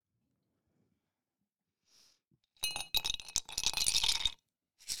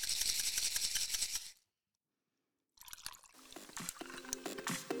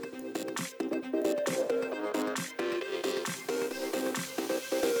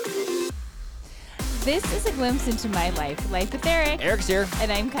This is a glimpse into my life. Life with Eric. Eric's here.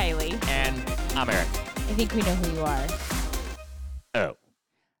 And I'm Kylie. And I'm Eric. I think we know who you are. Oh.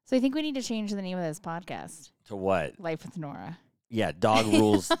 So I think we need to change the name of this podcast. To what? Life with Nora. Yeah, dog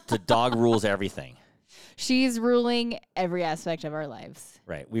rules. The dog rules everything. She's ruling every aspect of our lives.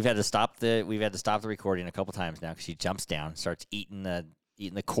 Right. We've had to stop the recording a couple times now because she jumps down, starts eating the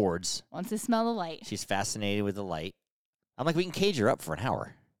cords. Wants to smell the light. She's fascinated with the light. I'm like, we can cage her up for an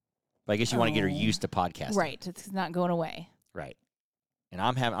hour. But I guess you want to get her used to podcasting. Right. It's not going away. Right. And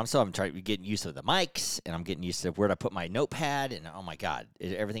I'm getting used to the mics, and I'm getting used to where to put my notepad, and oh my God,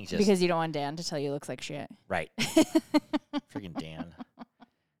 everything's just... Because you don't want Dan to tell you it looks like shit. Right. Freaking Dan.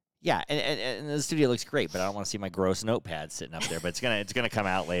 Yeah, and the studio looks great, but I don't want to see my gross notepad sitting up there. But it's gonna come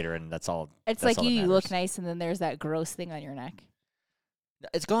out later, and that's all. It's that's like all you that look matters. nice, and then there's that gross thing on your neck.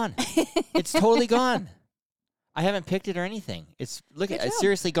 It's gone. It's totally gone. I haven't picked it or anything. It's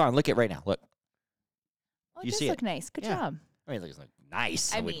seriously gone. Look at it right now. Look. Oh, You it does see look nice. Good job. I mean, it looks like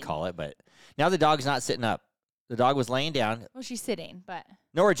nice. I would mean- call it, but now the dog's not sitting up. The dog was laying down. Well, she's sitting, but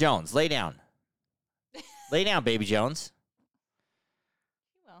Nora Jones, lay down. Lay down, baby Jones.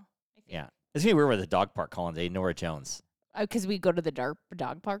 well, I think. Yeah. It's gonna be weird with the dog park calling today, Nora Jones. Because we go to the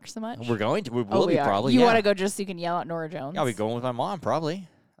dog park so much. We're going to. We Oh, will we be are. probably. You yeah. want to go just so you can yell at Nora Jones? Yeah, I'll be going with my mom probably.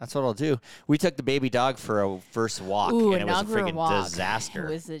 That's what I'll do. We took the baby dog for a first walk, Ooh, and it was a inaugural freaking walk. disaster.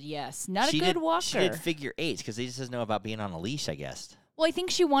 It was not a She good did, walker. She did figure eights because they just doesn't know about being on a leash, I guess. Well, I think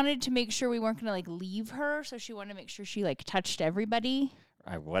she wanted to make sure we weren't going to leave her, so she wanted to make sure she touched everybody.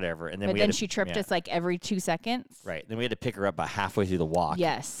 Whatever. And then But we then had to, she tripped yeah. us every 2 seconds. Right. Then we had to pick her up about halfway through the walk.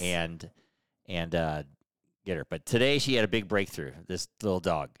 Yes. And get her. But today she had a big breakthrough. This little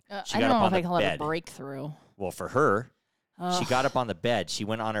dog. She I got don't up know on if I the call it a bed. breakthrough. Well, for her. She Ugh. got up on the bed. She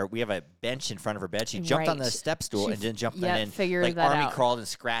went on her. We have a bench in front of her bed. She jumped on the Right. step stool She and then jumped yeah, and then figured that army out. crawled and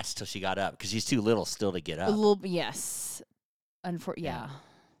scratched till she got up because she's too little still to get A up. little, yes. Yeah.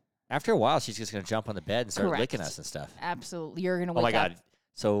 After a while, she's just gonna jump on the bed and start Correct. licking us and stuff. Absolutely. You're going to Oh wake my up. God!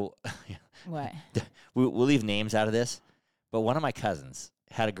 So What? we'll leave names out of this, but one of my cousins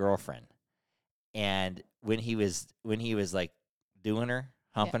had a girlfriend, and when he was like doing her,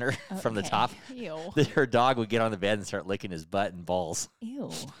 humping her from the Okay. top, Ew. her dog would get on the bed and start licking his butt and balls. Ew.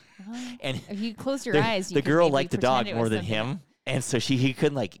 Well, And if you close your eyes, you the can girl maybe liked the pretend dog it more was than something him, and so he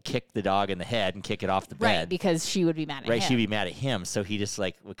couldn't kick the dog in the head and kick it off the Right, bed. because she would be mad at him. Right, she'd be mad at him, so he just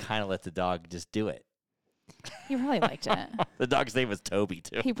would kind of let the dog just do it. He probably liked it. The dog's name was Toby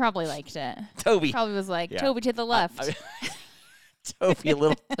too. He probably liked it. Toby. Probably was like, Yeah. Toby to the left. Toby a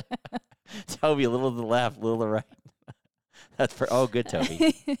little Toby a little to the left, a little to the right. That's good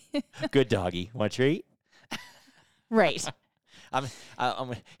Toby. Good doggy. Want a treat? Right.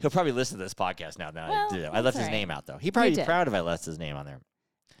 He'll probably listen to this podcast now. Well, I do that. I that's left his all right. name out though. He'd probably be did. proud if I left his name on there.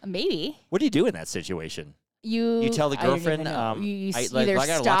 Maybe. What do you do in that situation? You You tell the I don't even girlfriend, know. You I either gotta lock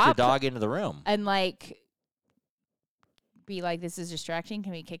your stop dog into the room. and be like, this is distracting.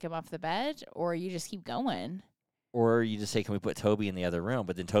 Can we kick him off the bed? Or you just keep going. Or you just say, can we put Toby in the other room?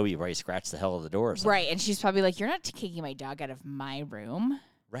 But then Toby already scratched the hell of the door or something. Right. And she's probably like, you're not kicking my dog out of my room.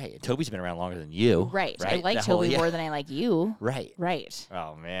 Right. And Toby's been around longer than you. Right. I Right? like That whole- Toby yeah. more than I like you. Right. Right.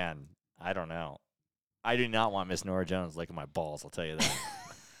 Oh, man. I don't know. I do not want Miss Nora Jones licking my balls, I'll tell you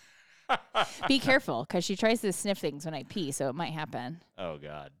that. Be careful, because she tries to sniff things when I pee, so it might happen. Oh,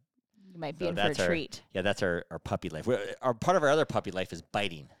 God. You might be So in for a that's our- treat. Yeah, that's our puppy life. Part of our other puppy life is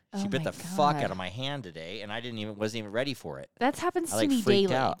biting. She Oh bit my the fuck God. out of my hand today, and I wasn't even ready for it. That happens I, to me freaked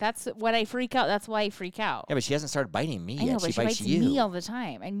daily. out. That's what I freak out. That's why I freak out. Yeah, but she hasn't started biting me I know, yet. but She bites you. me all the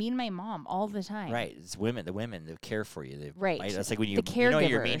time. I mean my mom all the time. Right. It's women. The women that care for you. They Right. bite. That's like when The you're mean to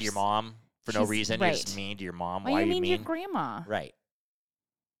your caregivers. mom for no She's- reason. You're right. just mean to your mom. Why Why you are you mean to mean? your grandma? Right.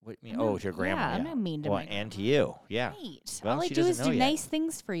 What you mean? I'm Oh, not- to your grandma. yeah, I'm not mean to well, my and to grandma. you. Yeah. Right. Well, all I she do doesn't is know do yet. nice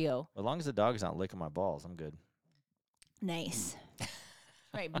things for you. As long as the dog's not licking my balls, I'm good. Nice.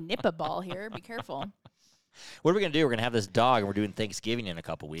 Right, nip a ball here. Be careful. What are we gonna do? We're gonna have this dog, and we're doing Thanksgiving in a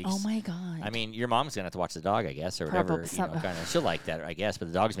couple weeks. Oh my God. I mean, your mom's gonna have to watch the dog, I guess, or whatever. Probably Kind of. She'll like that, I guess. But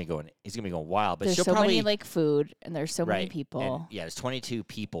the dog's he's gonna be going wild. But there's she'll so probably many food, and there's so many right. people. And, yeah, there's 22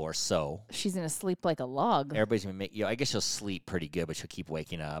 people or so. She's gonna sleep like a log. Everybody's gonna make. I guess she'll sleep pretty good, but she'll keep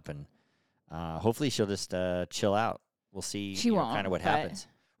waking up, and hopefully she'll just chill out. We'll see. She won't, kind of what but- happens.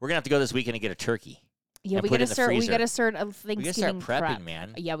 We're gonna have to go this weekend and get a turkey. Yeah, and we put it gotta in the start. We freezer. gotta start a We Thanksgiving gotta start prepping, prep.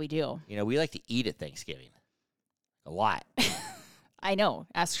 man. Yeah, we do. You know, we like to eat at Thanksgiving. A lot. I know.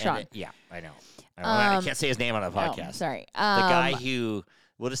 Ask And Sean. yeah, I know. I Um, can't say his name on the Oh, podcast. sorry. The guy who,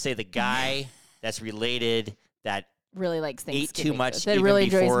 we'll just say the guy that's related that really likes ate Thanksgiving. too much That even really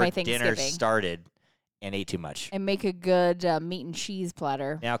enjoys before my dinner Thanksgiving. started and ate too much. And make a good meat and cheese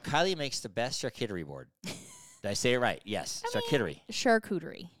platter. Now, Kylie makes the best charcuterie board. Did I say it right? Yes, charcuterie.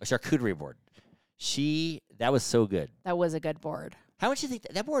 Charcuterie. A charcuterie board. That was so good. That was a good board. How much do you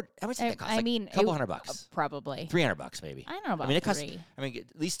think that board? How much do you think that cost? A couple $100. Probably $300 maybe. I don't know about it costs. three.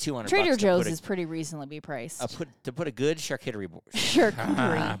 At least $200. Trader Joe's is pretty reasonably priced. To put a good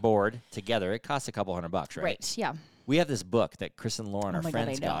charcuterie board together, it costs a couple $100, right? Right. Yeah. We have this book that Chris and Lauren, our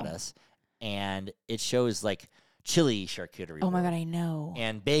friends, got us, and it shows like chili charcuterie. Oh my God, I know.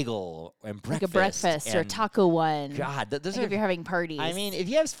 And bagel and breakfast. Like a breakfast or taco one. God, those like if you're having parties. I mean, if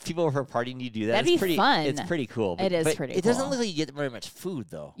you have people over for a party and you do that, that'd be pretty fun. It's pretty cool. It is pretty cool. It doesn't look like you get very much food,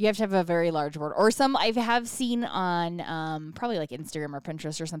 though. You have to have a very large board. Or some I have seen on probably like Instagram or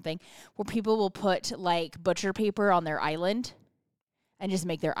Pinterest or something where people will put like butcher paper on their island and just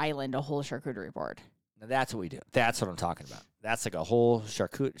make their island a whole charcuterie board. Now that's what we do. That's what I'm talking about. That's like a whole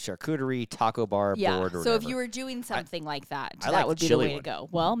charcuterie taco bar board or whatever. So if you were doing something like that, that like would be the way to go.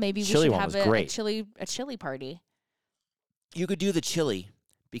 Well, maybe we should have a chili party. You could do the chili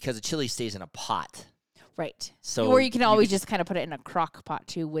because the chili stays in a pot. Right. So or you can always just kind of put it in a crock pot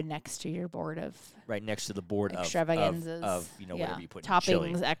too, next to your board of right next to the board extravaganzas of whatever you put toppings,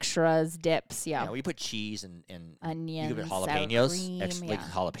 in chili. Extras, dips. Yeah. We put cheese and onions, you could put jalapenos, cream,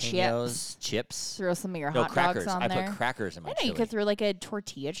 jalapenos, chips. Throw some of your hot crackers dogs on there. I put crackers in my chili. chili. You could throw like a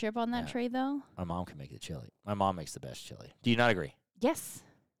tortilla chip on that tray though. My mom can make the chili. My mom makes the best chili. Do you not agree? Yes.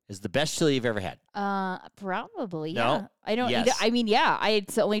 Is the best chili you've ever had? Probably. No? Yeah. I don't. Yes. I mean, yeah.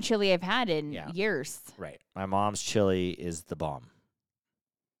 It's the only chili I've had in years. Right. My mom's chili is the bomb.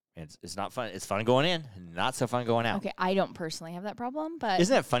 It's not fun. It's fun going in, not so fun going out. Okay, I don't personally have that problem, but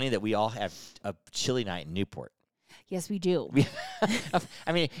isn't it funny that we all have a chili night in Newport? Yes, we do.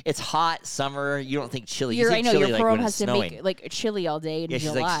 I mean, it's hot summer. You don't think chili. I know chili your like prom when has it's to snowing. make like chili all day in July.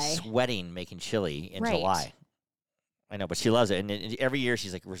 She's like sweating making chili in July. I know, but she loves it. And every year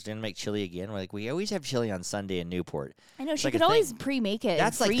she's like, we're going to make chili again. We're like, we always have chili on Sunday in Newport. I know. She could always pre-make it.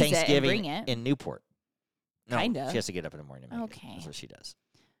 That's and like freeze Thanksgiving it and bring it. in Newport. No, kind of. She has to get up in the morning to make okay. it. That's what she does.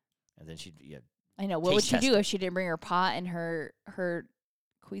 And then she, I know. What would she do if she didn't bring her pot and her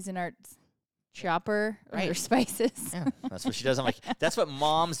Cuisinart chopper or her spices? Yeah, that's what she does. I'm like, that's what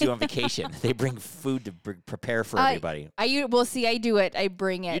moms do on vacation. They bring food to prepare for everybody. I do it. I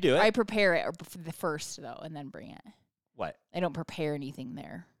bring it. You do it? I prepare it the first though, and then bring it. What? I don't prepare anything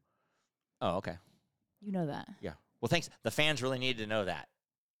there. Oh, okay. You know that. Yeah. Well, thanks. The fans really need to know that.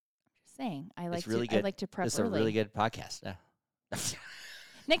 Just saying. I like to prep It's early. a really good podcast. Yeah.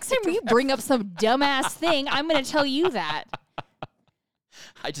 Next time you bring up some dumbass thing, I'm going to tell you that.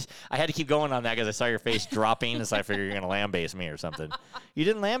 I had to keep going on that because I saw your face dropping, so I figured you're going to lambaste me or something. You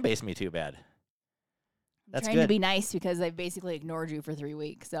didn't lambaste me too bad. That's trying good. to be nice because I've basically ignored you for 3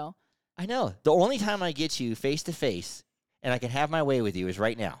 weeks. So I know. The only time I get you face to face and I can have my way with you is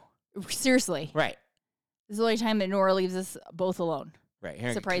right now. Seriously. Right. This is the only time that Nora leaves us both alone. Right.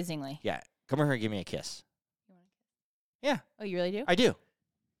 Here, surprisingly. Yeah. Come over here and give me a kiss. You want a kiss? Yeah. Oh, you really do? I do.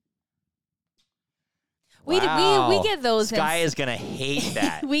 We get those. Sky is going to hate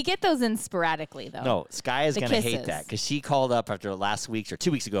that. We get those in sporadically, though. No, Sky is going to hate that because she called up after last week's or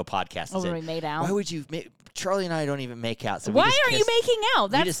 2 weeks ago podcast. Oh, when we made out? Why would you Charlie and I don't even make out. So why aren't you making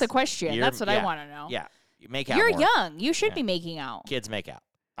out? That's the question. That's what I want to know. Yeah. You make out. You're more. young. You should be making out. Kids make out.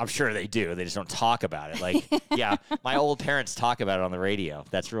 I'm sure they do. They just don't talk about it. Like, yeah, my old parents talk about it on the radio.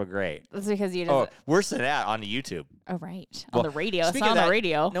 That's real great. That's because you Oh, worse than that, on the YouTube. Oh, right. On the radio. It's not on the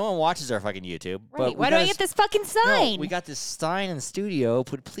radio. No one watches our fucking YouTube. Right. Why do I get this fucking sign? No, we got this sign in the studio.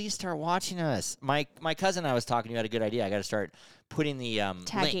 Please start watching us. My cousin I was talking to had a good idea. I got to start putting the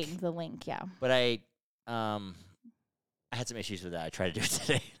tagging link. the link, yeah. But I had some issues with that. I tried to do it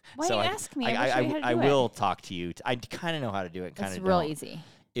today. Why so you ask me? I will talk to you. I kind of know how to do it. It's real easy.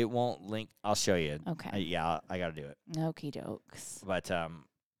 It won't link. I'll show you. Okay. I got to do it. Okie dokes. But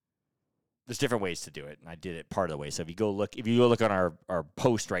there's different ways to do it, and I did it part of the way. So if you go look on our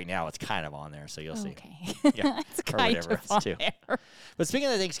post right now, it's kind of on there, so you'll see. Okay. Yeah. It's kind of on too. there. But speaking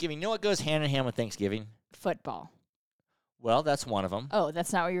of Thanksgiving, you know what goes hand in hand with Thanksgiving? Football. Well, that's one of them. Oh,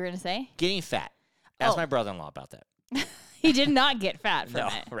 that's not what you were going to say? Getting fat. Ask my brother-in-law about that. He did not get fat from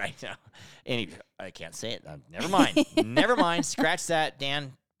it. No, right now. I can't say it. Never mind. Never mind. Scratch that,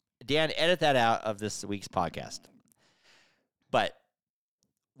 Dan. Dan, edit that out of this week's podcast. But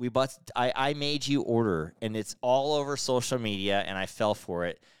I made you order, and it's all over social media, and I fell for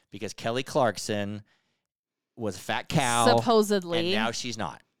it because Kelly Clarkson was a fat cow. Supposedly. And now she's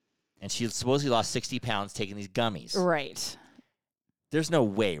not. And she supposedly lost 60 pounds taking these gummies. Right. There's no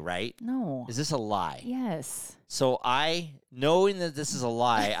way, right? No. Is this a lie? Yes. So knowing that this is a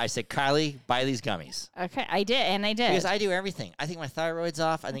lie, I said, Kylie, buy these gummies. Okay, I did, and I did. Because I do everything. I think my thyroid's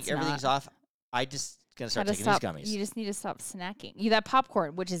off. I think It's everything's off. I just going to start taking these gummies. You just need to stop snacking. That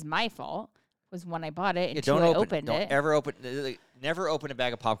popcorn, which is my fault, was when I bought it and don't I open, opened don't it. ever open, never open a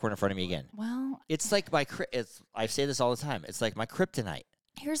bag of popcorn in front of me again. Well, It's like I say this all the time. It's like my kryptonite.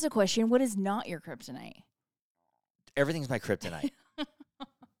 here's a question. What is not your kryptonite? Everything's my kryptonite.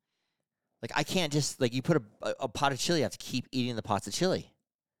 Like, I can't just, like, you put a pot of chili, I have to keep eating the pots of chili.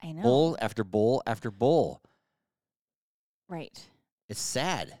 I know. Bowl after bowl after bowl. Right. It's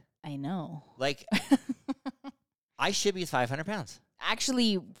sad. I know. Like, I should be 500 pounds.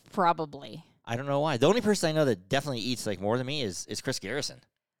 Actually, probably. I don't know why. The only person I know that definitely eats, like, more than me is Chris Garrison.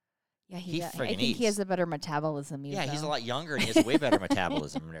 Yeah, He I friggin' think he eats. has a better metabolism. Yeah, he's a lot younger and he has a way better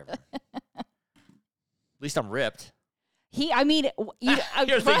metabolism or whatever. At least I'm ripped. I mean, You're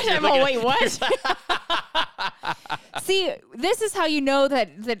first thinking- of all, wait, what? See, this is how you know that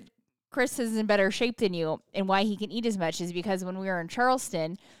Chris is in better shape than you, and why he can eat as much is because when we were in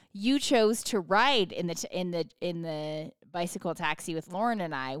Charleston, you chose to ride in the bicycle taxi with Lauren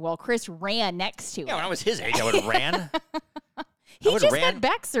and I, while Chris ran next to Yeah, it. when I was his age, I would have ran. He would've just ran. had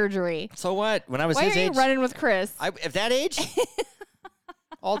back surgery. So what? When I was Why his are you age, running with Chris? at that age,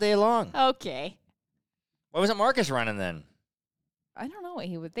 all day long. Okay. Why wasn't Marcus running then? I don't know what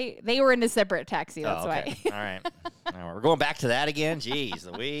he would. They were in a separate taxi. That's okay. why. All right. All right. We're going back to that again. Jeez,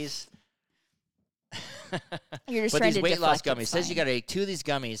 Louise. You're just But trying these to weight loss deflect, gummies it's says you fine. got to take 2 of these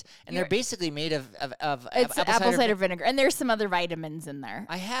gummies, and they're basically made of It's apple cider vinegar, and there's some other vitamins in there.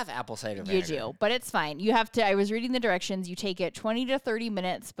 I have apple cider You vinegar. do, but it's fine. You have to. I was reading the directions. You take it 20 to 30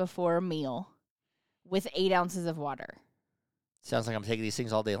 minutes before a meal, with 8 ounces of water. Sounds like I'm taking these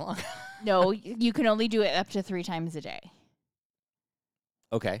things all day long. No, you can only do it up to 3 times a day.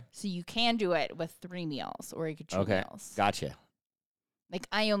 Okay. So you can do it with 3 meals, or you could 2 Okay. meals. Gotcha. Like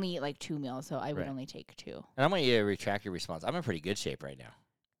I only eat like 2 meals, so I would Right. only take 2. And I'm going to retract your response. I'm in pretty good shape right now.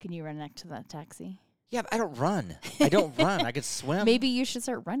 Can you run next to that taxi? Yeah, but I don't run. I don't run. I could swim. Maybe you should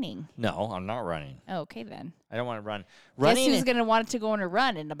start running. No, I'm not running. Oh, okay then. I don't want to run. Guess Running. who's gonna want to go on a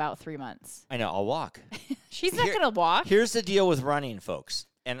run in about 3 months? I know. I'll walk. She's not Here- gonna walk. Here's the deal with running, folks.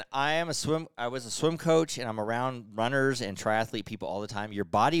 And I was a swim coach, and I'm around runners and triathlete people all the time. Your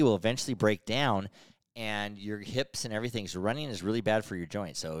body will eventually break down, and your hips and everything. So running is really bad for your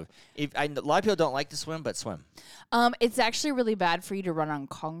joints. So a lot of people don't like to swim, but swim It's actually really bad for you to run on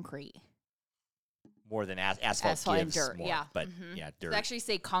concrete. more than asphalt And gives dirt, more. yeah. But Mhm. yeah, dirt. They actually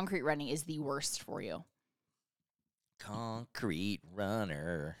say concrete running is the worst for you. Concrete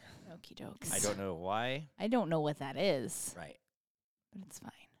runner. Okie dokes. I don't know why. I don't know what that is, Right. but it's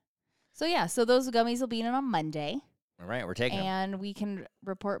fine. So yeah, so those gummies will be in on Monday, All right, we're taking them. and we can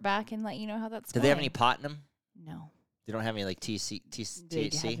report back and let you know how that's Do going. they have any pot in them? No, They don't have any like THC?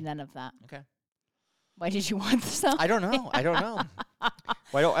 they have none of that. Okay. Why did you want some? I don't know. I don't know.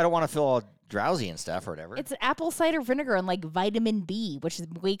 Well, I don't want to feel all drowsy and stuff or whatever. It's apple cider vinegar and like vitamin B, which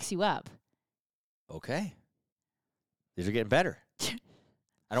wakes you up. Okay. These are getting better.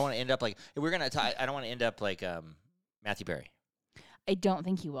 I don't want to end up like I don't want to end up like Matthew Berry. I don't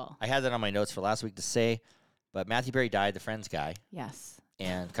think you will. I had that on my notes for last week to say, but Matthew Berry died, the Friends guy, Yes.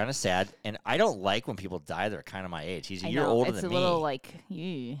 and kind of sad. And I don't like when people die that are kind of my age. He's a I year know. older It's than a little me. like,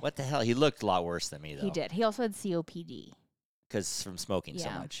 ew. What the hell? He looked a lot worse than me though. He did. He also had COPD. Because from smoking so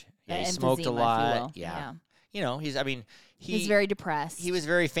Yeah. much. Yeah, he Emphysema, smoked if a you lot. will. Yeah. You know, He's very depressed. he was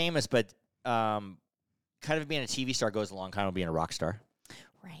very famous, but kind of being a TV star goes along kind of being a rock star.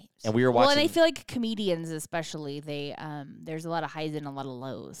 right. And we were Well, and I watching- feel like comedians, especially, they there's a lot of highs and a lot of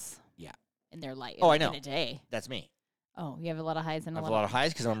lows. Yeah. In their life. Oh, I know. In a day. That's me. Oh, you have a lot of highs and I a have lot a lot of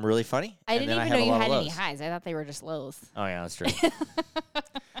highs because I'm really funny. I and didn't then even I know have you a lot had of any lows. highs. I thought they were just lows. Oh yeah, that's true.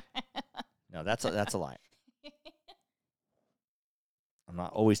 No, that's a lie. I'm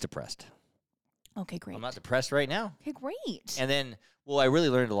not always depressed. Okay, great. I'm not depressed right now. Okay, great. And then, well, I really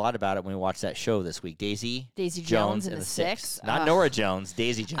learned a lot about it when we watched that show this week. Daisy Jones and the Six. Not Ugh. Nora Jones,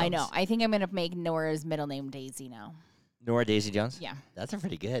 Daisy Jones. I know. I think I'm going to make Nora's middle name Daisy now. Nora Daisy Jones? Yeah. That's a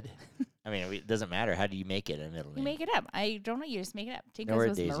pretty good. I mean, it doesn't matter. How do you make it a middle You name? make it up. I don't know. You just make it up. Tinka's Nora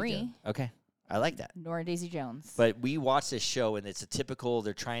was Daisy Marie. Jones. Okay. I like that. Nora Daisy Jones. But we watched this show, and it's a typical.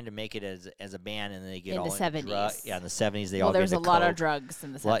 They're trying to make it as a band, and then they get In all the into 70s. Yeah, in the 70s, they Well, all there's get a into lot of coke. drugs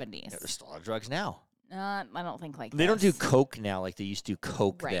in the What? 70s. There's still a lot of drugs now. I don't think like They don't do this. coke now like they used to do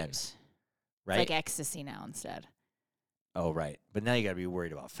coke Right. then, It's right? like ecstasy now instead. Oh, right. But now you got to be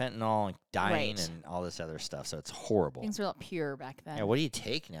worried about fentanyl and dying Right. and all this other stuff. So it's horrible. Things were a lot pure back then. Yeah, what do you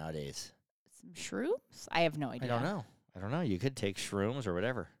take nowadays? Some shrooms? I have no idea. I don't know. I don't know. You could take shrooms or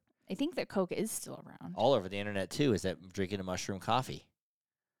whatever. I think that Coke is still around. All over the internet too is that drinking a mushroom coffee.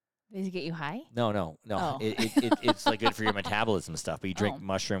 Does it get you high? No. Oh. It's like good for your metabolism and stuff. But you drink Oh.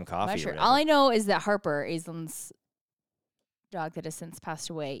 mushroom coffee. Mushroom. Or All whatever. I know is that Harper, Aislin's dog that has since passed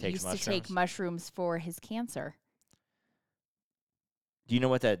away, Takes used to take mushrooms for his cancer. Do you know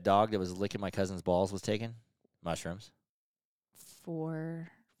what that dog that was licking my cousin's balls was taking? Mushrooms. For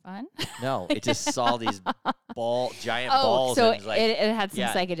fun? No, it just saw these giant balls. So and was like, it had some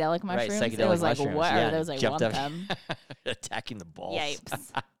yeah, psychedelic right, mushrooms. It psychedelic was like, mushrooms, what yeah, are those? I jumped want up. them. attacking the balls.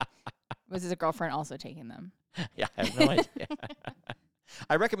 Yipes. Was his girlfriend also taking them? Yeah, I have no idea.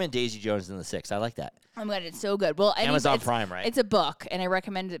 I recommend Daisy Jones and the Six. I like that. I'm glad it's so good. Well, Amazon Prime, right? It's a book, and I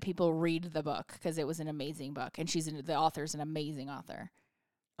recommend that people read the book because it was an amazing book, and the author's an amazing author.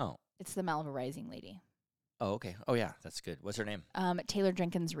 Oh. It's the Malibu Rising lady. Oh, okay. Oh, yeah, that's good. What's her name? Taylor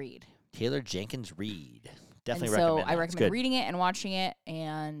Jenkins Reid. Taylor Jenkins Reid. Definitely and so recommend that. I It's recommend good. reading it and watching it,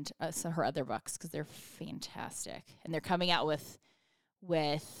 and some her other books because they're fantastic, and they're coming out with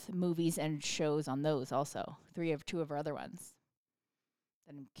movies and shows on those also. Two of her other ones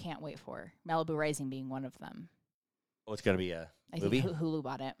that I can't wait for. Malibu Rising being one of them. Oh, it's going to be a I movie? think Hulu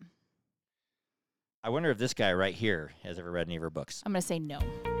bought it. I wonder if this guy right here has ever read any of her books. I'm gonna say no.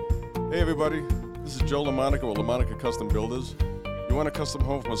 Hey everybody, this is Joe LaMonica with LaMonica Custom Builders. You want a custom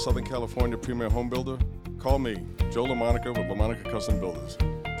home from a Southern California premier home builder? Call me, Joe LaMonica with LaMonica Custom Builders.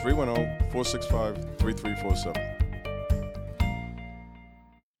 310-465-3347.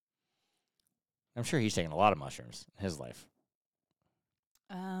 I'm sure he's taken a lot of mushrooms in his life.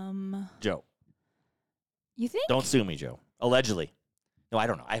 Joe. You think? Don't sue me, Joe. Allegedly. No, I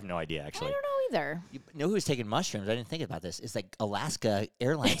don't know. I have no idea, I actually. don't know either. You know who's taking mushrooms? I didn't think about this. It's like Alaska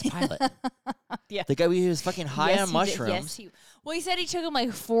Airlines pilot. Yeah. The guy who was fucking high Yes, on he did. mushrooms. Yes, well, he said he took them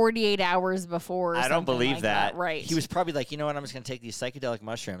like 48 hours before. Or I don't something believe like that. Right. He was probably like, you know what? I'm just going to take these psychedelic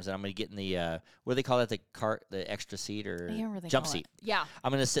mushrooms and I'm going to get in the, what do they call that? The extra seat or I can't remember what they jump call seat. it. Yeah.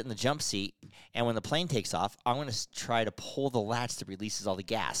 I'm going to sit in the jump seat. And when the plane takes off, I'm going to try to pull the latch that releases all the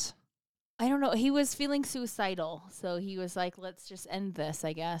gas. I don't know. He was feeling suicidal, so he was like, "Let's just end this."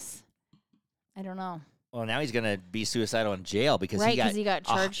 I guess. I don't know. Well, now he's going to be suicidal in jail because Right, he got 'cause he got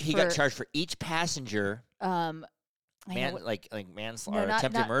charged he for- got charged for each passenger. I know Like no, manslaughter, not-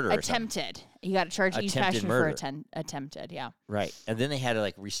 attempted not murder. Or something. attempted. He got charged each Attempted passenger murder. for attempted. Yeah. Right. And then they had to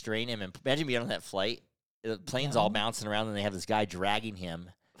like restrain him. And imagine being on that flight. The plane's all No. bouncing around and they have this guy dragging him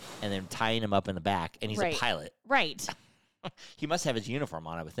and then tying him up in the back. And he's Right. a pilot. Right. He must have his uniform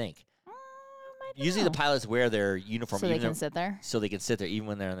on, I would think. I don't Usually know. the pilots wear their uniform so they even can though- sit there. so they can sit there even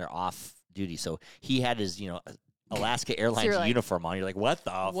when they're on their off duty. So he had his, Alaska Airlines you're like, uniform on. You're like, what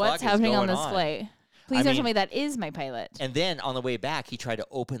the fuck What's is happening going on this flight? Please I don't mean- tell me that is my pilot. And then on the way back, he tried to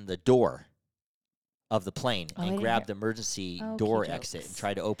open the door of the plane Oh, I and didn't grab hear- the emergency Okey door dokes. exit and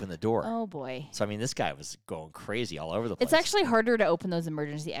tried to open the door. Oh boy. So, I mean, this guy was going crazy all over the place. It's actually harder to open those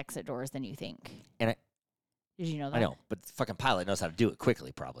emergency exit doors than you think. And Did you know that? I know, but the fucking pilot knows how to do it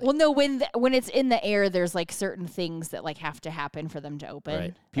quickly, probably. Well, no. When it's in the air, there's like certain things that like have to happen for them to open.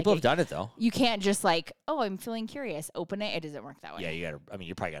 Right. People have done it, though. You can't just like, oh, I'm feeling curious. Open it. It doesn't work that way. Yeah,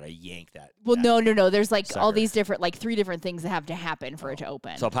 you probably got to yank that. Well, that- no. There's like all sucker. these different, like 3 different things that have to happen for it to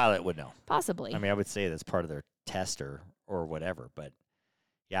open. So a pilot would know. Possibly. I mean, I would say that's part of their test or whatever. But,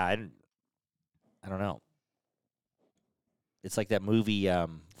 yeah, I don't know. It's like that movie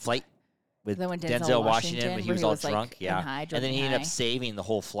Flight with The one Denzel Washington, but he where was all like, drunk. Yeah. high, And then drunk he and ended up high, saving the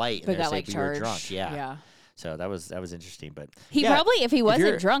whole flight. but and they're got saying like we were charged. drunk. Yeah. Yeah. So that was interesting. But He yeah, probably, if he you're-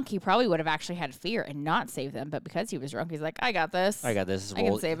 wasn't drunk, he probably would have actually had fear and not saved them. But because he was drunk, he's like, I got this. I got this. I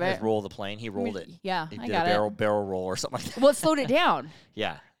can save let's it. roll the plane. He rolled it. Yeah, He I did got a it. barrel roll or something like that. Well, it slowed it down.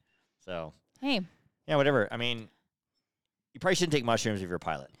 Yeah. So Hey, yeah, whatever. I mean, you probably shouldn't take mushrooms if you're a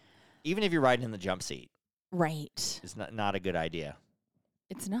pilot, even if you're riding in the jump seat. right. It's not a good idea.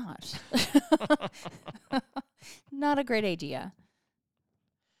 It's not. Not a great idea.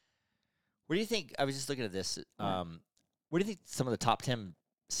 What do you think? I was just looking at this. What do you think some of the top 10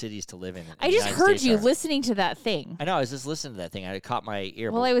 cities to live in? I the just United heard States you are? listening to that thing. I know. I was just listening to that thing. I caught my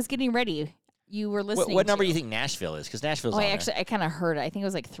ear. Well, but I was getting ready. You were listening. what number to. do you think Nashville is? Because Nashville's Oh, on I kind of heard it. I think it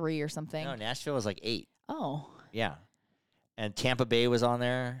was like 3 or something. there. No, Nashville was like 8. Oh, Yeah. And Tampa Bay was on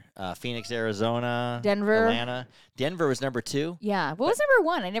there. Phoenix, Arizona. Denver. Atlanta. Denver was number 2. yeah. What was number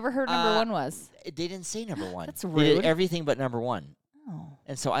 1? I never heard number 1 was. They didn't say number 1. That's They did rude. everything but number 1. Oh,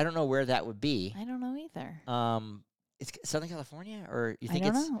 And so I don't know where that would be. I don't know either. It's Southern California, or you I think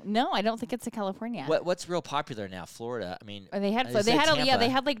don't it's know. No, I don't think it's a California. what's real popular now? Florida. I mean, Or they had. I They said had. Yeah, they Tampa.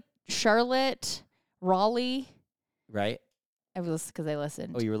 had like Charlotte, Raleigh. right? I was because I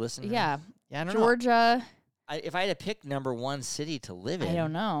listened. Oh, you were listening. to yeah, that? Yeah. I don't know. Georgia. if I had to pick number one city to live in, I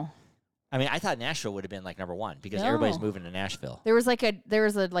don't know. I mean, I thought Nashville would have been like number one because everybody's No. moving to Nashville. There was like an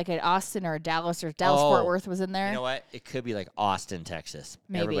Austin or a Dallas Fort Worth was in there. You know what? It could be like Austin, Texas.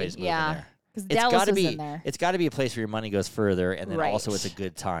 Maybe, Everybody's moving yeah. there. Because It's Dallas gotta was be. in there. It's got to be a place where your money goes further, and then also Right. it's a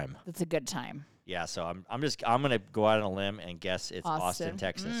good time. It's a good time. Yeah. So I'm gonna go out on a limb and guess it's Austin,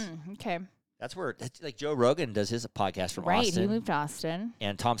 Texas. Okay. That's where like Joe Rogan does his podcast from Right. Austin, He moved to Austin.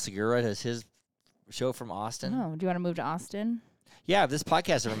 and Tom Segura does his show from Austin. Oh, do you want to move to Austin? Yeah, if this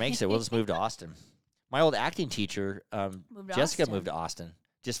podcast ever makes it, we'll just move to Austin. My old acting teacher, Moved to Jessica, Austin. moved to Austin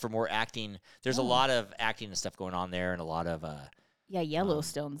just for more acting. There's a Oh. lot of acting and stuff going on there, and a lot of Yeah,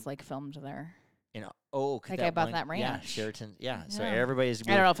 Yellowstone's like filmed there. Like I bought that Yeah, ranch. Sheraton. Yeah, so Yeah. everybody's.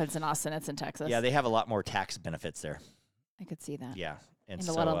 I don't know if it's in Austin. It's in Texas. Yeah, they have a lot more tax benefits there. I could see that. Yeah, and And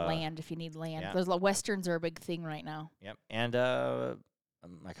so, a lot of land if you need land. yeah. Those westerns are a big thing right now. Yep, and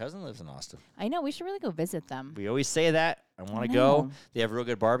my cousin lives in Austin. I know. We should really go visit them. We always say that. I want to know. go. They have real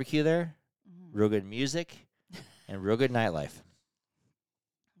good barbecue there, Mhm. real good music, and real good nightlife.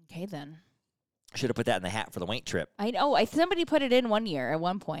 Okay, then. Should have put that in the hat for the Waint trip. I know. Somebody put it in one year at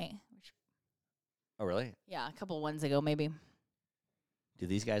one point. Oh, really? Yeah, a couple ones ago, maybe. Do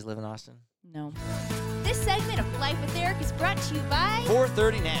these guys live in Austin? No. This segment of Life with Eric is brought to you by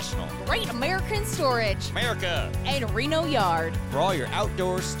 430 National, Great American Storage America, and Reno Yard. for all your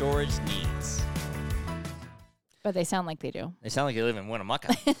outdoor storage needs. But they sound like they do. They sound like they live in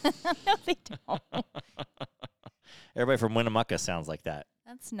Winnemucca. No, they don't. Everybody from Winnemucca sounds like that.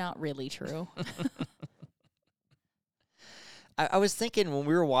 That's not really true. I was thinking when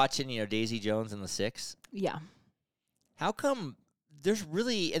we were watching, Daisy Jones and the Six, Yeah. how come there's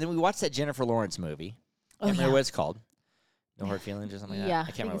really, and then we watched that Jennifer Lawrence movie. Oh, Can't remember yeah. what it's called. No Hard Feelings or something like Yeah, that.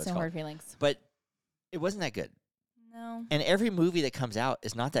 I can't remember what it's it's no called. hard feelings. But it wasn't that good. No. And every movie that comes out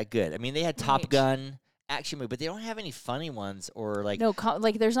is not that good. I mean, they had Top Right. Gun, action movie, but they don't have any funny ones or like, No,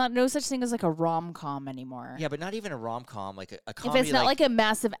 there's no such thing as like a rom-com anymore. yeah, but not even a rom-com, like a If comedy. it's not like a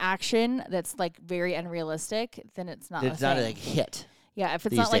massive action that's like very unrealistic, then it's not. it's a not thing. a hit. Yeah, if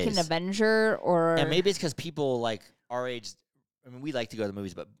it's these not like an days. Avenger or And maybe it's because people like our age, I mean, we like to go to the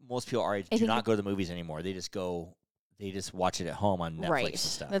movies, but most people our age I do think not go to the movies anymore. They just watch it at home on Netflix right. and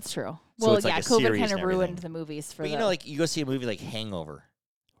stuff. That's true. So Well, it's like yeah, a COVID series kind of and ruined everything. the movies for But the you go see a movie like Hangover,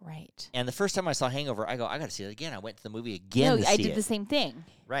 right. and the first time I saw Hangover, I got to see it again. I went to the movie again No, to I see did it. the same thing.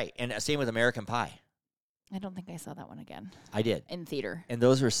 Right, and same with American Pie. I don't think I saw that one again I did. in theater. And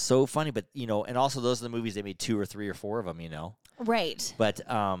those were so funny, but and also those are the movies they made 2 or 3 or 4 of them, Right. But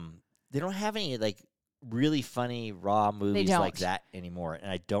they don't have any like really funny raw movies like don't. that anymore, and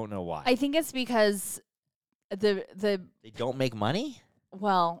I don't know why. I think it's because the They don't make money?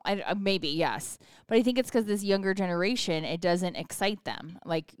 well, maybe yes, but I think it's because this younger generation it doesn't excite them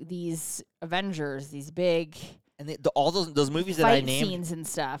like these Avengers, these big And all those movies that I fight named, scenes and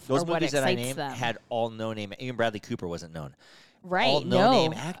stuff. those are what movies that I excites named them. had all no name. Even Bradley Cooper wasn't known. right. all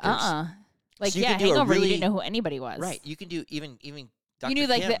no-name no actors. Like So you yeah, can do a Hangover. really- You didn't know who anybody was. Right. You can do even Dr. knew,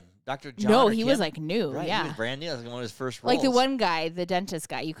 like, Kim, the- Dr. John. No, or he was Kim. like new. Right, Yeah. he was brand new. That was one of his first roles. Like the one guy, the dentist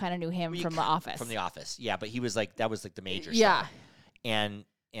guy, you kind of knew him Well, you from The Office. From The Office, yeah. But he was like that was like the major. Yeah. star. And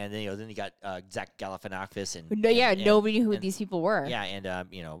then then you got Zach Galifianakis and No, yeah, and- nobody knew who and- these people were. Yeah,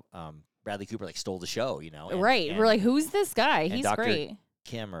 and Bradley Cooper like stole the show, and- Right. and We're like, who's this guy? and He's Dr. great.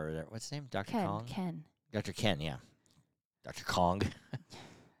 Kim or what's his name? Dr. Ken. Kong. Ken. Dr. Ken, yeah. Dr. Kong.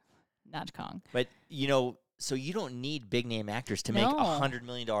 Not Kong. But so you don't need big name actors to make No. $100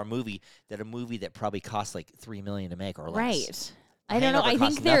 million movie that probably costs like $3 million to make or less. Right. I don't know. Hangover I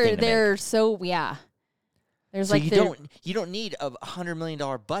costs think nothing to they're so yeah. There's So like you don't need a $100 million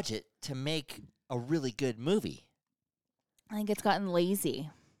budget to make a really good movie. I think it's gotten lazy.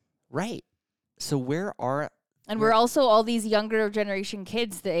 Right. So where are And we're also all these younger generation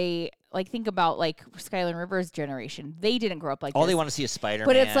kids. They like think about like Skylar Rivers' generation. They didn't grow up like all this. they want to see is Spider-Man?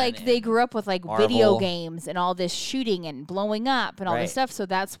 But it's like they and- grew up with like Marvel. video games and all this shooting and blowing up and all Right. this stuff. So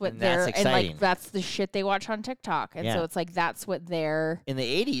that's what And they're that's and exciting. like that's the shit they watch on TikTok. And Yeah. so it's like that's what they're In the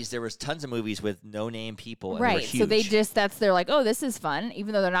 80s, there was tons of movies with no-name people. And they were right. So they huge. they're like, oh, this is fun,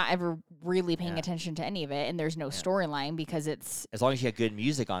 even though they're not ever really paying Yeah. attention to any of it, and there's no storyline because it's As long as you had good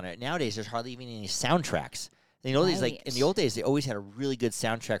music on it. Nowadays, there's hardly even any soundtracks. These like in the old days, they always had a really good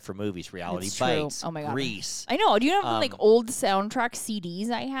soundtrack for movies. Reality It's true. Bites, Oh my God. Grease. I know. Do you know like Um, old soundtrack CDs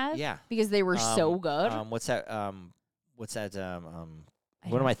I have? Yeah. Because they were so good. What's that? What's that?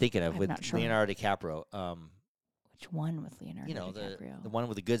 What don't- am I thinking of I'm with not sure. Leonardo DiCaprio? Which one with Leonardo The DiCaprio? one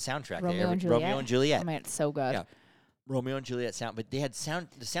with a good soundtrack. Romeo and Romeo Juliet? and Juliet. Oh my God, it's so good. Yeah. Romeo and Juliet sound, but they had sound.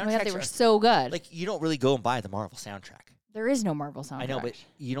 The Oh my God, they soundtracks were are so good. like you don't really go and buy the Marvel soundtrack. There is no Marvel soundtrack. I know, but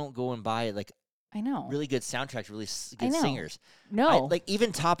you don't go and buy like I know. really good soundtracks, really I good know. singers. No. Like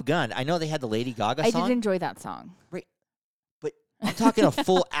even Top Gun. I know they had the Lady Gaga I song. did enjoy that song. Right. But I'm talking a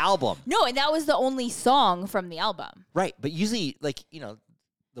full album. No, and that was the only song from the album. Right. But usually, like,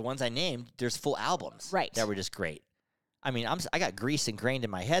 the ones I named, there's full albums. Right. That were just great. I mean, I got Grease ingrained in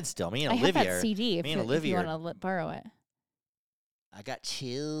my head still. Me and I Olivia. have that CD if me you, and Olivia. if you want to borrow it. I got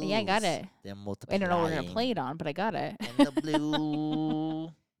chills. Yeah, I got it. Them I don't know what we're going to play it on, but I got it. And the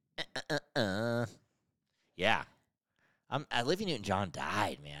blue. Yeah. Olivia Newton-John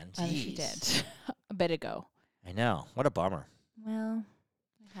died, man. Oh, she Jeez. did. A bit ago. I know. What a bummer. Well,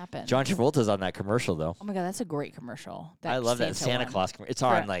 it happened. John Travolta's on that commercial, though. Oh my God, that's a great commercial. I love that Santa one. Claus commercial. It's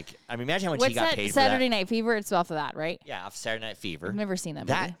on, For- like, I mean, imagine how much What's he got that? paid Saturday for that. Night Fever? It's off of that, right? Yeah, off Saturday Night Fever. I've never seen that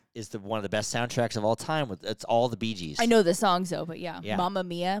That movie. is one of the best soundtracks of all time. It's all the Bee Gees. I know the songs, though, but yeah. Yeah. Mamma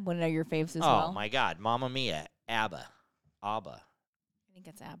Mia, one of your faves as Oh, well. my God. Mamma Mia. ABBA. I think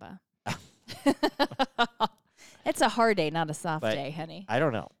it's ABBA. It's a hard day, not a soft But day, honey. I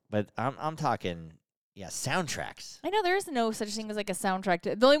don't know. But I'm talking, soundtracks. I know there is no such thing as like a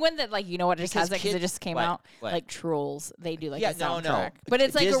soundtrack. The only one that like what just Because has it because it kids- just came what? out What? like Trolls. They do like Yeah, a no, soundtrack, no. but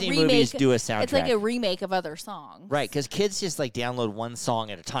it's like Disney a remake. movies do a soundtrack. It's like a remake of other songs, Right, because kids just like download one song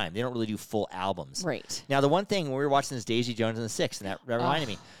at a time. They don't really do full albums. Right. Now, the one thing when we were watching this Daisy Jones and the Six, and that reminded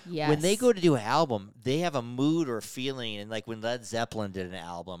me, Yes. when they go to do an album, they have a mood or feeling, and like when Led Zeppelin did an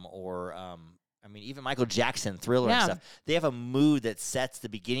album, or even Michael Jackson, Thriller and Yeah. stuff, they have a mood that sets the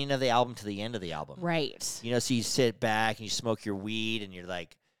beginning of the album to the end of the album. Right. So you sit back and you smoke your weed, and you're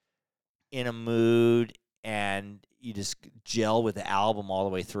like in a mood, and you just gel with the album all the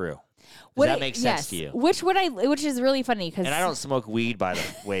way through. Does that make sense to you? Which is really funny because And I don't smoke weed, by the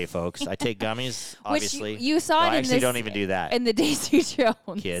way, folks. I take gummies, obviously. you saw Well, it I in actually this don't even do that. in the Daisy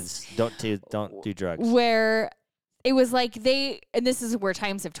Jones Kids, don't do drugs. where it was like and this is where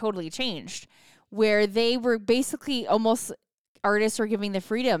times have totally changed, where they were basically almost artists were giving the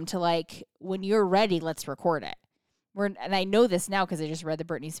freedom to like, when you're ready, let's record it. And I know this now because I just read the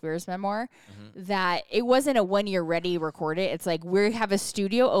Britney Spears memoir, that it wasn't a when you're ready, record it. It's like, we have a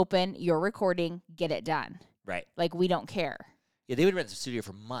studio open, you're recording, get it done. Right. Like, we don't care. Yeah, they would rent the studio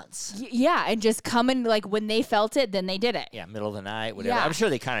for months. Yeah, and just come in, like, when they felt it, then they did it. Yeah, middle of the night, whatever. Yeah. I'm sure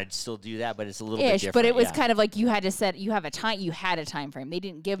they kind of still do that, but it's a little bit Ish, different. but it was yeah. kind of like you had a time frame. They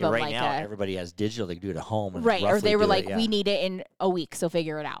didn't give Yeah, them right like now, a everybody has digital. They can do it at home. And right, or roughly they were do like, it, yeah. we need it in a week, so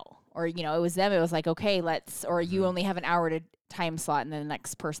figure it out. Or it was them. It was like, okay, let's. Or you only have an hour to time slot, and then the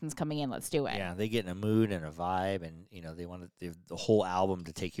next person's coming in. Let's do it. Yeah, they get in a mood and a vibe, and they want the whole album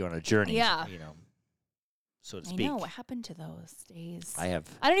to take you on a journey. Yeah. So to I speak. know what happened to those days. I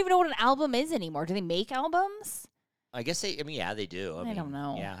don't even know what an album is anymore. Do they make albums? I guess they do. I don't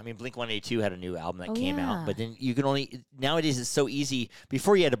know. Yeah, Blink-182 had a new album that Oh, came yeah. out, but then you can only nowadays it's so easy.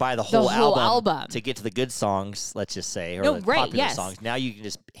 Before you had to buy the The whole, whole album album. to get to the good songs, let's just say, or No, the right, popular yes. songs. Now you can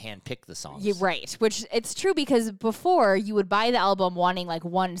just hand pick the songs. Yeah, right. Which it's true because before you would buy the album wanting like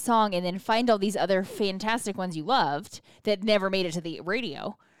one song and then find all these other fantastic ones you loved that never made it to the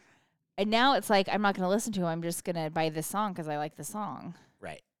radio. And now it's like, I'm not going to listen to them. I'm just going to buy this song because I like the song.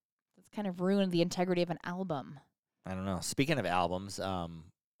 Right. It's kind of ruined the integrity of an album. I don't know. Speaking of albums, in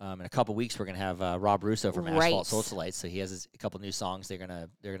a couple weeks we're gonna have Rob Russo from Right. Asphalt Socialites. So he has a couple new songs they're gonna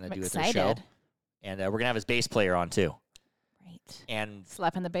do I'm at their show, excited. and we're gonna have his bass player on too. Right. And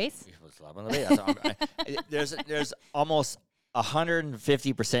Slapping the bass? there's almost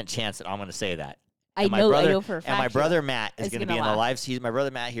 150% chance that I'm gonna say that. I And my know brother- for a fact. And my brother Matt is is going to gonna be in the laugh. live. My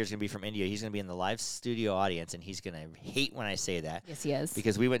brother Matt here is going to be from India. He's going to be in the live studio audience, and he's going to hate when I say that. Yes, he is.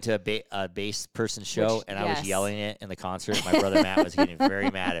 Because we went to a bass person show, Which- and I was yes. yelling it in the concert. My brother Matt was getting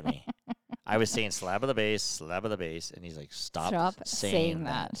very mad at me. I was saying slap of the bass, and he's like, stop saying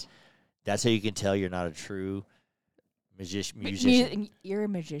that. That's how you can tell you're not a true musician You're a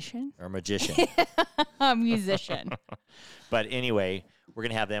magician? or magician. A musician. But anyway, we're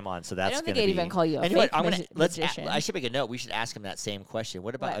gonna have them on, so that's I don't think gonna they'd be. even call you a And you know fake what? magician. I should make a note. We should ask him that same question.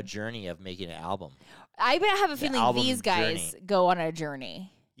 What about What? a journey of making an album? I have a feeling album these guys journey. go on a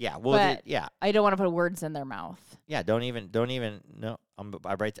journey. Yeah. Well. But yeah. I don't want to put words in their mouth. Yeah. Don't even. No.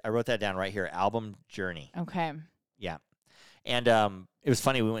 I wrote that down right here. Album journey. Okay. Yeah. And it was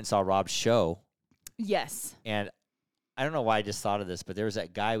funny. We went and saw Rob's show, Yes. and I don't know why I just thought of this, but there was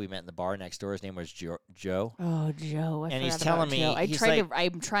that guy we met in the bar next door. His name was Joe. Oh, Joe. And he's forgot telling about me- Joe. he's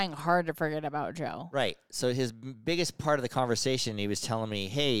I'm trying hard to forget about Joe. Right. So his biggest part of the conversation, he was telling me,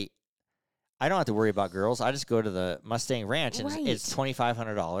 "Hey, I don't have to worry about girls. I just go to the Mustang Ranch, and Right. it's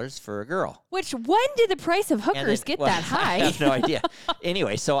 $2,500 for a girl." Which, when did the price of And hookers then- get well, that high? I have no idea.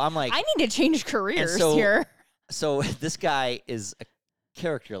 Anyway, so I'm like, I need to change careers so- here. so this guy is a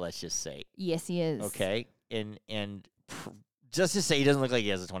character, let's just say. Yes, he is. Okay, and just to say, he doesn't look like he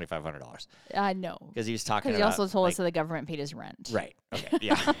has the $2,500 No. because he was talking Because he about. also told like, us that the government paid his rent. Right. Okay.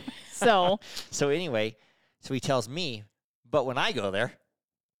 Yeah. So. So anyway, so he tells me, but when I go there,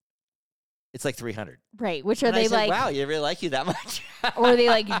 it's like $300. Right. Which are And I they said, like? wow, you really like you that much? Or are they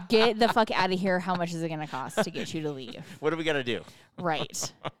like, get the fuck out of here? How much is it going to cost to get you to leave? What are we gonna do?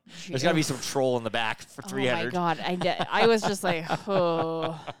 Right. There's gotta be some troll in the back for $300. Oh my God. I was just like,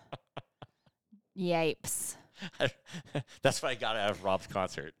 oh. Yipes. That's what I got out of Rob's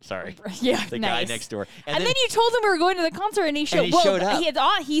concert. Sorry. Yeah, The nice. guy next door. And then you told him we were going to the concert, and he showed. he showed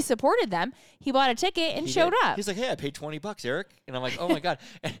up. He supported them. He bought a ticket and he showed did. up. He's like, hey, I paid $20, Eric. And I'm like, oh my God.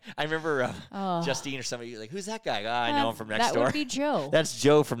 And I remember Oh. Justine or somebody like, who's that guy? I know him from next that door. would be Joe. That's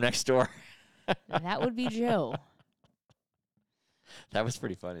Joe from next door. That would be Joe. That was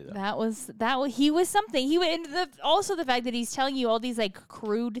pretty funny though. That was he was something. Also the fact that he's telling you all these like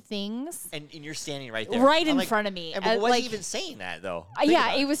crude things And you're standing right there. right I'm in like, front of me. And but was like, he even saying that though? Think yeah,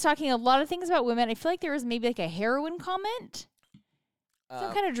 about he it. was talking a lot of things about women. I feel like there was maybe like a heroin comment,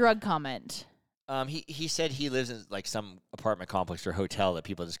 some kind of drug comment. He said he lives in like some apartment complex or hotel that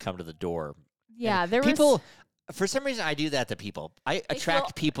people just come to the door. Yeah, And there people. was. For some reason, I do that to people. I They attract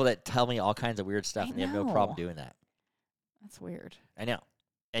feel- people that tell me all kinds of weird stuff, I and they have no problem know. doing that. That's weird. I know.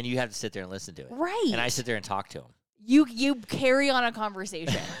 And you have to sit there and listen to it. Right. And I sit there and talk to him. You carry on a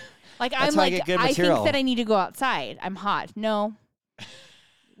conversation. Like That's I'm how I like get good I material. think that I need to go outside. I'm hot. No.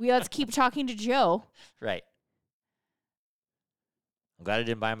 Let's keep talking to Joe. Right. I'm glad I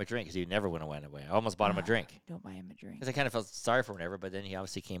didn't buy him a drink because he never would have went away. I almost bought him a drink Don't buy him a drink. because I kind of felt sorry for him, whatever. But then he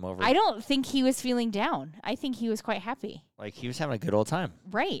obviously came over. I don't think he was feeling down. I think he was quite happy. Like he was having a good old time.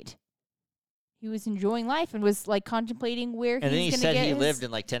 Right. He was enjoying life and was like contemplating where And then he he's going said to get he his... lived in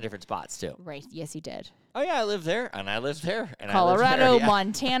like 10 different spots too. Right. Yes, he did. Oh yeah, I lived there, and I lived there, and Colorado, I lived there. Yeah.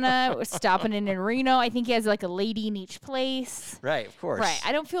 Montana, stopping in Reno. I think he has like a lady in each place. Right, of course. Right.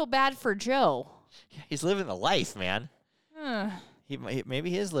 I don't feel bad for Joe. He's living the life, man. Hmm. Maybe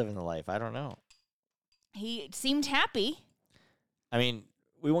he is living the life. I don't know. He seemed happy. I mean,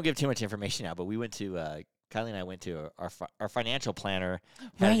 we won't give too much information out, but we went to Kylie and I went to our financial planner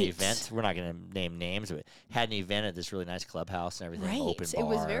had an Right. event. We're not going to name names, but had an event at this really nice clubhouse and everything. Right. Open bar. It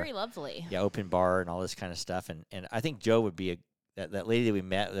was very lovely. Yeah, open bar and all this kind of stuff. And I think Joe would be that lady that we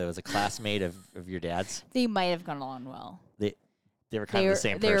met that was a classmate of your dad's. They might have gone along well. They were kind of the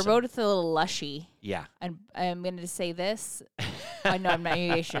same They person. were both a little lushy. Yeah. And I'm going to say this. I know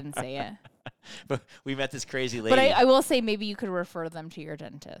maybe I shouldn't say it. But we met this crazy lady. But I will say maybe you could refer them to your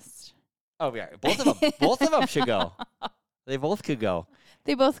dentist. Oh yeah, both of them should go. They both could go.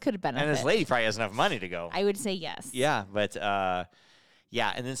 They both could benefit. And this lady probably has enough money to go. I would say yes. Yeah, but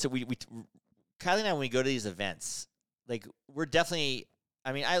yeah, and then so we Kylie and I, when we go to these events, like we're definitely.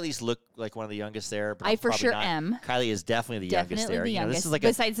 I mean, I at least look like one of the youngest there. But I I'm for probably sure not. am. Kylie is definitely the youngest Definitely there. the You know, youngest. this is like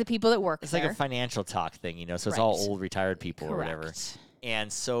besides the people that work it's there. like a financial talk thing, you know. So it's all Right. old retired people or whatever. Correct.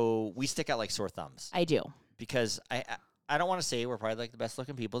 And so we stick out like sore thumbs I do. because I don't want to say we're probably like the best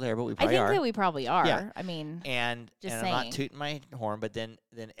looking people there, but we I probably think are. that we probably are. Yeah. I mean, and Just I'm not saying. tooting my horn, but then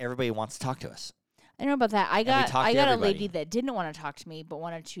everybody wants to talk to us. I don't know about that. I we got talk I to got a everybody. lady that didn't want to talk to me, but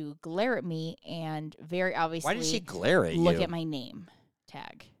wanted to glare at me and very obviously Why did she glare at look you at my name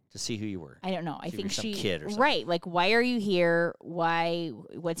tag. to see who you were? I don't know. I See if think you're some she kid or something. right. Like, why are you here? Why?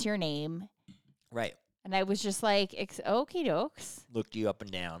 What's your name? Right. And I was just like, okie dokes. Looked you up and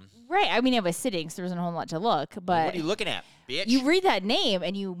down. Right. I mean, I was sitting, so there wasn't a whole lot to look. But What are you looking at, bitch? you read that name,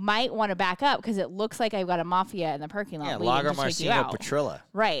 and you might want to back up because it looks like I've got a mafia in the parking lot. yeah, waiting Lager to take you Marcino out. Petrilla.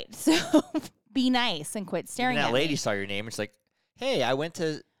 Right. So be nice and quit staring And that at lady me. saw your name. It's like, hey, I went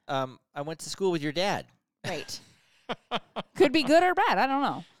to school with your dad. Right. Could be good or bad. I don't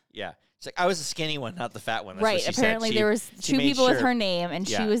know. Yeah. It's like I was the skinny one, not the fat one. That's Right. What she Apparently, said. there was she two made people with sure- her name, and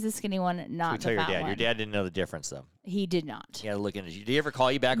she Yeah. was the skinny one, We not tell the your fat dad. one. Your dad didn't know the difference though. He did not. He had to look into. Did he ever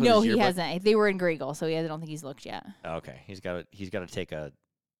call you back? With No, his he yearbook? hasn't. They were in Griegle, so I don't think he's looked yet. Okay, he's got to take a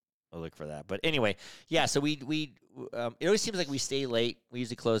look for that. But anyway, yeah. So we it always seems like we stay late. We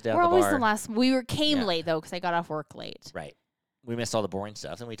usually close down We're the always bar. the last. We came Yeah. late though because I got off work late. Right. We missed all the boring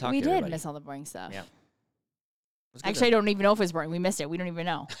stuff, and we talked. We to did everybody. miss all the boring stuff. Yeah. It was good Actually, I don't even know if it was boring. We missed it. We don't even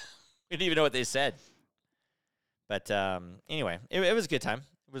know. we didn't even know what they said. But anyway, it was a good time.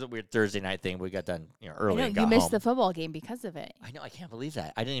 It was a weird Thursday night thing. We got done early. I know, and got you missed home. the football game because of it. I know. I can't believe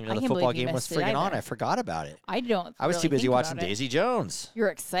that. I didn't even I know the can't football believe you game was missed it friggin' on. either. I forgot about it. I don't. I was really too busy think watching about it. Daisy Jones. You're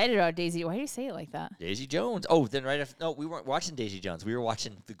excited about Daisy. Why do you say it like that? Daisy Jones. Oh, then right after. No, we weren't watching Daisy Jones. We were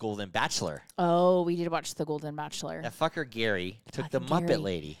watching The Golden Bachelor. Oh, we did watch The Golden Bachelor. That fucker Gary took the Fucking Muppet Gary.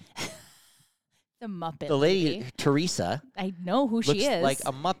 lady. The Muppet. The lady, Teresa, I know who looks she is. like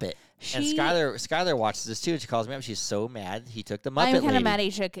a Muppet. And Skylar watches this too. And she calls me up. She's so mad he took the Muppet I'm kind lady. of mad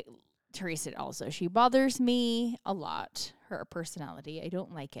he took Teresa also. She bothers me a lot. Her personality. I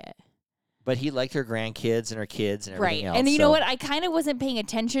don't like it. But he liked her grandkids and her kids and everything else. And you know what? I kind of wasn't paying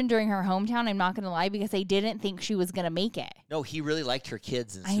attention during her hometown. I'm not going to lie because I didn't think she was going to make it. No, he really liked her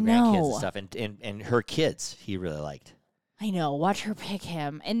kids and I grandkids and know. stuff. And her kids he really liked. I know. Watch her pick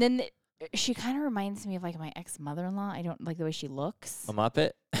him. And then she kind of reminds me of like my ex-mother-in-law. I don't like the way she looks. A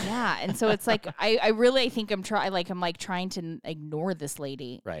Muppet? Yeah. And so it's like, I think I'm trying to ignore this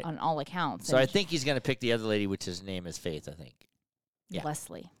lady on all accounts. So I think he's going to pick the other lady, which his name is Faith, I think. Yeah.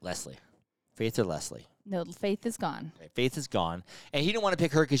 Leslie. Faith or Leslie? No, Faith is gone. Right. Faith is gone. And he didn't want to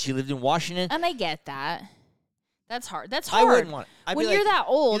pick her because she lived in Washington. And I get that. That's hard. I wouldn't want it. When you're that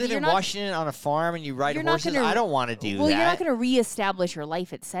old, you live in Washington on a farm and you ride you're horses. I don't want to do that. Well, you're not going to reestablish your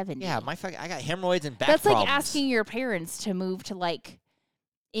life at 70. Yeah, I got hemorrhoids and back That's problems. like asking your parents to move to like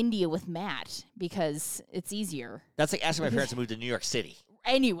India with Matt because it's easier. That's like asking my parents to move to New York City.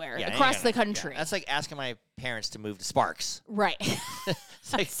 Anywhere across the country. Yeah. That's like asking my parents to move to Sparks. Right.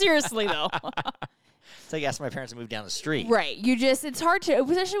 It's like, Seriously though. it's like asking my parents to move down the street. Right. It's hard to,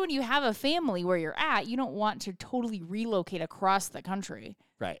 especially when you have a family where you're at, you don't want to totally relocate across the country.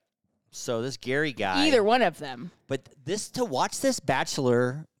 Right. So this Gary guy. Either one of them. But to watch this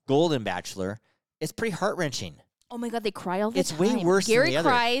Bachelor, Golden Bachelor, it's pretty heart-wrenching. Oh my God, they cry all the time. It's way worse Gary than the other.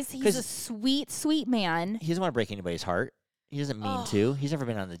 cries. He's a sweet, sweet man. He doesn't want to break anybody's heart. He doesn't mean to. He's never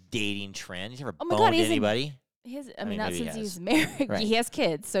been on the dating trend. He's never boned anybody. I mean, not since he was married. married. Right. He has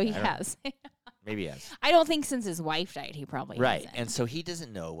kids, so he has. Maybe he has. I don't think since his wife died, he probably hasn't. And so he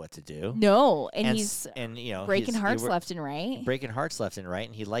doesn't know what to do. No, and he's breaking he's hearts left and right. Breaking hearts left and right,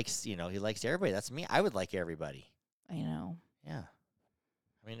 and he likes everybody. That's me. I would like everybody. I know. Yeah.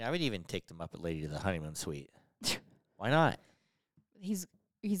 I mean, I would even take the Muppet Lady to the honeymoon suite. Why not? He's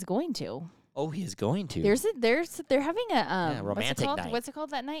going to. Oh, he is going to. They're having a romantic night. What's it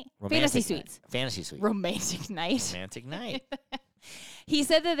called that night? Fantasy suites. Fantasy suite. Romantic night. Romantic night. He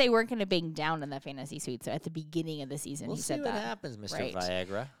said that they weren't going to bang down in the fantasy suite. So at the beginning of the season, we'll he said that. We'll see what happens, Mr. Right.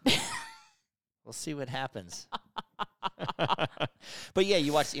 Viagra. We'll see what happens. But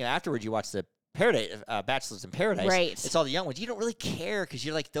yeah, afterwards you watch the Paradise, Bachelors in Paradise. Right. It's all the young ones. You don't really care because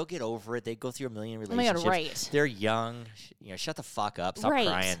you're like, they'll get over it. They go through a million relationships. Oh my God, right. They're young. Shut the fuck up. Stop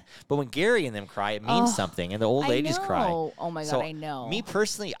crying. But when Gary and them cry, it means something. And the old ladies cry. Oh my God, I know. Me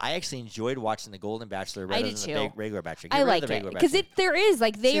personally, I actually enjoyed watching the Golden Bachelor rather than the regular Bachelor. I like it because there is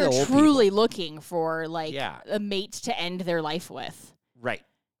like they are truly looking for like a mate to end their life with. Right.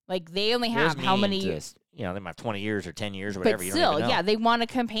 Like they only have how many years? They might have 20 years or 10 years or whatever. But still, they want a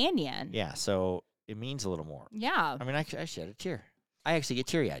companion. Yeah, so it means a little more. Yeah. I mean, I shed a tear. I actually get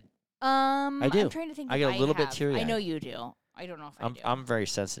teary-eyed. I do. I'm trying to think. I get a little bit teary-eyed. I know you do. I don't know if I do. I'm very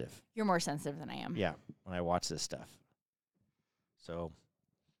sensitive. You're more sensitive than I am. Yeah, when I watch this stuff. So,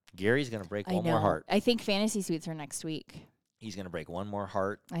 Gary's gonna break one more heart. I think fantasy suites are next week. He's gonna break one more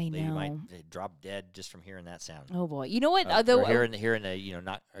heart. I know. Lady might drop dead just from hearing that sound. Oh boy! You know what? Or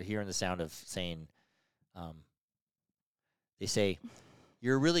hearing the sound of saying, they say,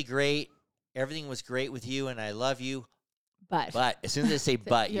 "You're really great. Everything was great with you, and I love you." But as soon as they say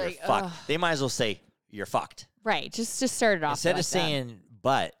 "but," you're like, fucked. Ugh. They might as well say you're fucked. Right. Just start it off. Instead like of saying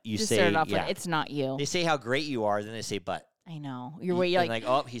 "but," you just say start it off with, it's not you. They say how great you are, then they say "but." I know. You're like,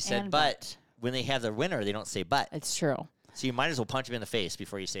 oh, he said "but." When they have the winner, they don't say "but." It's true. So you might as well punch him in the face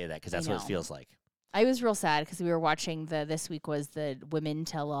before you say that because that's what it feels like. I was real sad because we were watching this week was the Women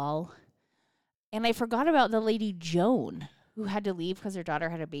Tell All, and I forgot about the lady Joan who had to leave because her daughter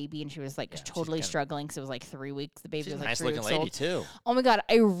had a baby and she was like totally struggling. So it was like 3 weeks. The baby was like 3 weeks old. Nice looking lady too. Oh my God,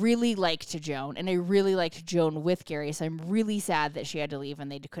 I really liked Joan, and I really liked Joan with Gary. So I'm really sad that she had to leave and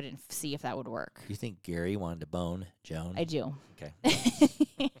they couldn't see if that would work. You think Gary wanted to bone Joan? I do. Okay.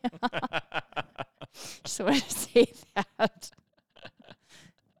 Just wanted to say that.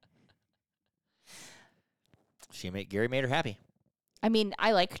 Gary made her happy. I mean,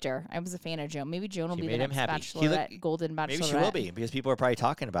 I liked her. I was a fan of Joan. Maybe Joan will be the next Bachelorette, Golden Bachelorette. Maybe she will be because people are probably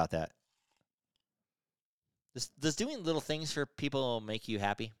talking about that. Does doing little things for people make you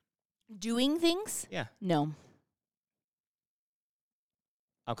happy? Doing things? Yeah. No.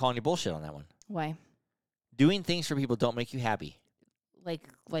 I'm calling you bullshit on that one. Why? Doing things for people don't make you happy. Like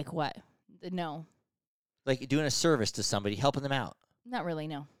what? No. Like doing a service to somebody, helping them out. Not really,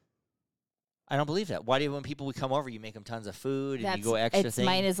 no. I don't believe that. Why do when people would come over, you make them tons of food and you go extra things?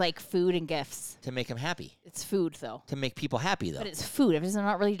 Mine is like food and gifts. To make them happy. It's food, though. To make people happy, though. But it's food. If it's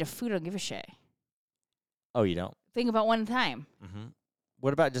not related to food, I don't give a shit. Oh, you don't? Think about one time. Mm-hmm.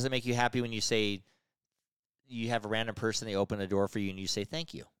 What about, does it make you happy when you say, you have a random person, they open a door for you, and you say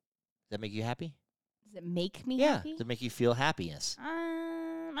thank you. Does that make you happy? Does it make me Yeah. happy? Does it make you feel happiness?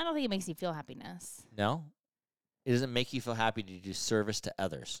 I don't think it makes you feel happiness. No? It doesn't make you feel happy to do service to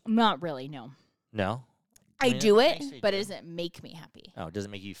others? Not really, no. No? I mean, do makes it, you but do it doesn't make me happy. Oh, it doesn't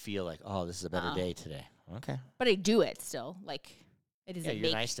make you feel like, oh, this is a better day today. Okay. But I do it still. Like, it doesn't Yeah, you're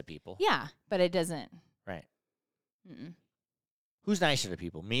make... nice to people. Yeah, but it doesn't. Right. Mm-mm. Who's nicer to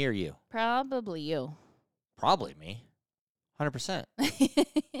people, me or you? Probably you. Probably me. 100%.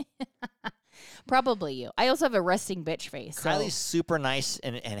 Probably you. I also have a resting bitch face. So. Kylie's super nice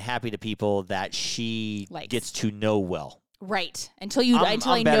and happy to people that she Likes. gets to know well. Right. Until you, I'm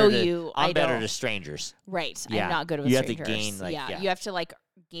until I better know to- you, I'm I better don't. to strangers. Right. Yeah. I'm not good with You have to strangers. gain, like, yeah. You have to like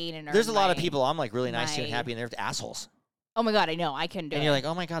gain and earn. There's a lot of my- people I'm like really nice to and my- happy, and they're assholes. Oh my god, I know. I can do And it. you're like,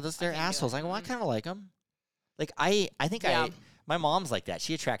 oh my god, they're can't do assholes. it. I go, well, I kind of like them. Like I think Yeah. my mom's like that.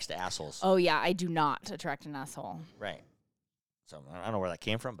 She attracts to assholes. Oh yeah, I do not attract an asshole. Right. So I don't know where that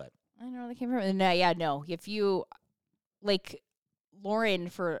came from, but I know where they came from. No, yeah, no. If you like Lauren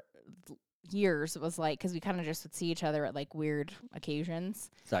for years was like, because we kind of just would see each other at like weird occasions.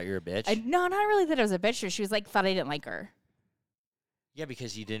 thought you were a bitch. No, not really that I was a bitch. She was like, thought I didn't like her. Yeah,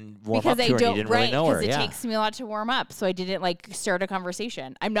 because you didn't warm Because up to I her and don't, you didn't right? really know her. Because it Yeah. takes me a lot to warm up, so I didn't like start a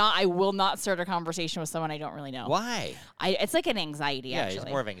conversation. I will not start a conversation with someone I don't really know. Why? It's like an anxiety. Yeah, actually. it's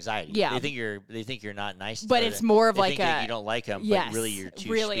more of anxiety. Yeah. They think you're not nice. But or it's more of they like think that a- you don't like them, yes, but really you're too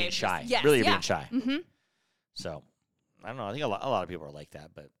really, being I just- shy. yes, really you're yeah. being shy. Mm-hmm. So I don't know. I think a lot of people are like that,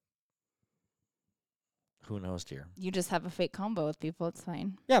 but who knows, dear? You just have a fake combo with people. It's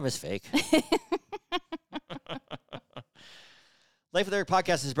fine. Yeah, but it's fake. Life with Eric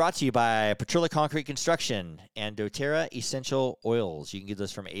podcast is brought to you by Petrilla Concrete Construction and doTERRA Essential Oils. You can get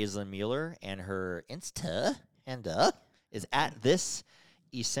those from Aislinn Mueller, and her Insta handle is at This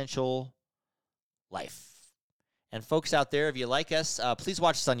Essential Life. And folks out there, if you like us, please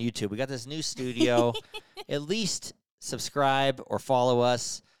watch us on YouTube. We got this new studio. At least subscribe or follow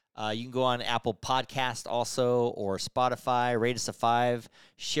us. You can go on Apple Podcast also, or Spotify. Rate us a 5.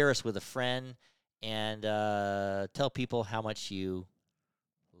 Share us with a friend. And tell people how much you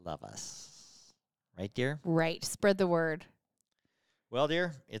love us. Right, dear? Right. Spread the word. Well,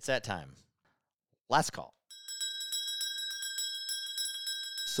 dear, it's that time. Last call.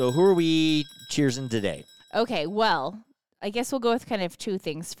 So who are we cheersing today? Okay. Well, I guess we'll go with kind of two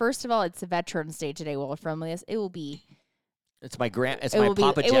things. First of all, it's Veterans Day today. Well, from this, it will be. It's my It my will be.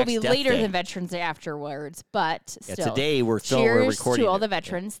 Papa It will Jack's be death later day. than Veterans Day afterwards, but Yeah, still. today we're Cheers recording to all it. the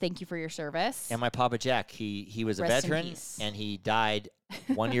veterans. Thank you for your service. And my Papa Jack, he was a Rest in veteran, peace. and he died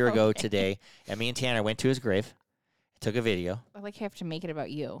 1 year ago Okay. today. And me and Tanner went to his grave, took a video, I like how you have to make it about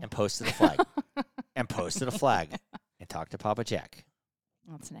you. and posted a flag. And talked to Papa Jack.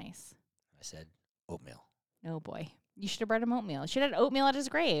 That's nice. I said, oatmeal. Oh boy, you should have brought him oatmeal. You should have had oatmeal at his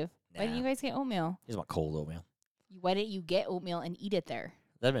grave. Why didn't Nah. you guys get oatmeal? He just want cold oatmeal. Why didn't you get oatmeal and eat it there?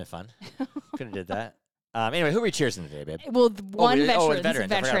 That'd been fun. Could have did that. Anyway, who are we cheersing today, babe? Well, one, we- oh, veterans.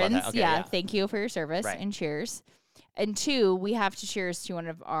 veterans. I forgot about that. Okay, yeah, yeah. thank you for your service Right. and cheers. And 2, we have to cheers to one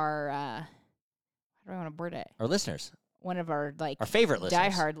of our. How do I want to word it? Our listeners. One of our like Our favorite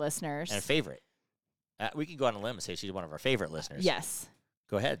listeners. diehard listeners. And a favorite. We can go on a limb and say she's one of our favorite listeners. Yes.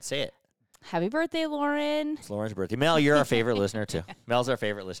 Go ahead, say it. Happy birthday, Lauren. It's Lauren's birthday. Mel, you're our favorite listener, too. Mel's our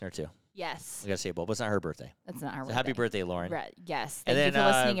favorite listener, too. Yes. We got to say it, but it's not her birthday. That's not her So birthday. happy birthday, Lauren. Right. Yes. And Thank you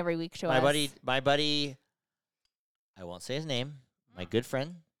then, for listening every week to us. My buddy, I won't say his name, my good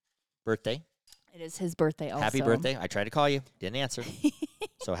friend, birthday. It is his birthday also. Happy birthday. I tried to call you, didn't answer.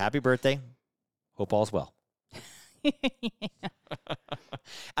 So happy birthday. Hope all's well.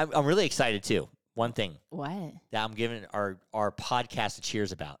 I'm really excited, too. One thing What? that I'm giving our podcast a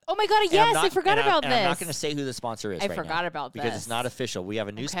cheers about. Oh my God! And I'm Yes, not- I forgot and about I'm this. not going to say who the sponsor is I right forgot now about because this it's not official. We have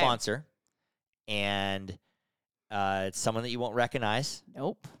a new Okay. sponsor, and it's someone that you won't recognize,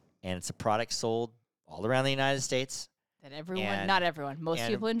 Nope. and it's a product sold all around the United States. That everyone, And- not everyone, most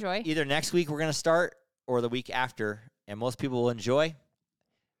and people enjoy. Either next week we're going to start or the week after, and most people will enjoy.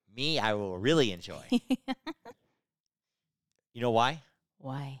 Me, I will really enjoy. You know why?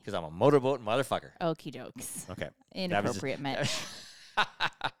 Why? Because I'm a motorboat motherfucker. Okie dokes. Okay. Inappropriate, Mitch. Is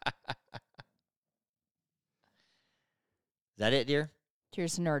that it, dear?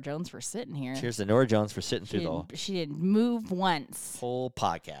 Cheers to Nora Jones for sitting here. Cheers to Nora Jones for sitting She through the she didn't move once. whole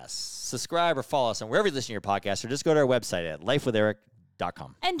podcast. Subscribe or follow us, and wherever you listen to your podcast, or just go to our website at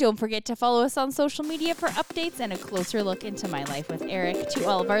lifewitheric.com. And don't forget to follow us on social media for updates and a closer look into my life with Eric. To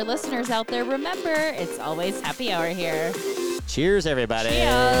all of our listeners out there, remember, it's always happy hour here. Cheers, everybody.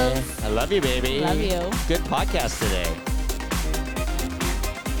 Cheers. I love you, baby. Love you. Good podcast today.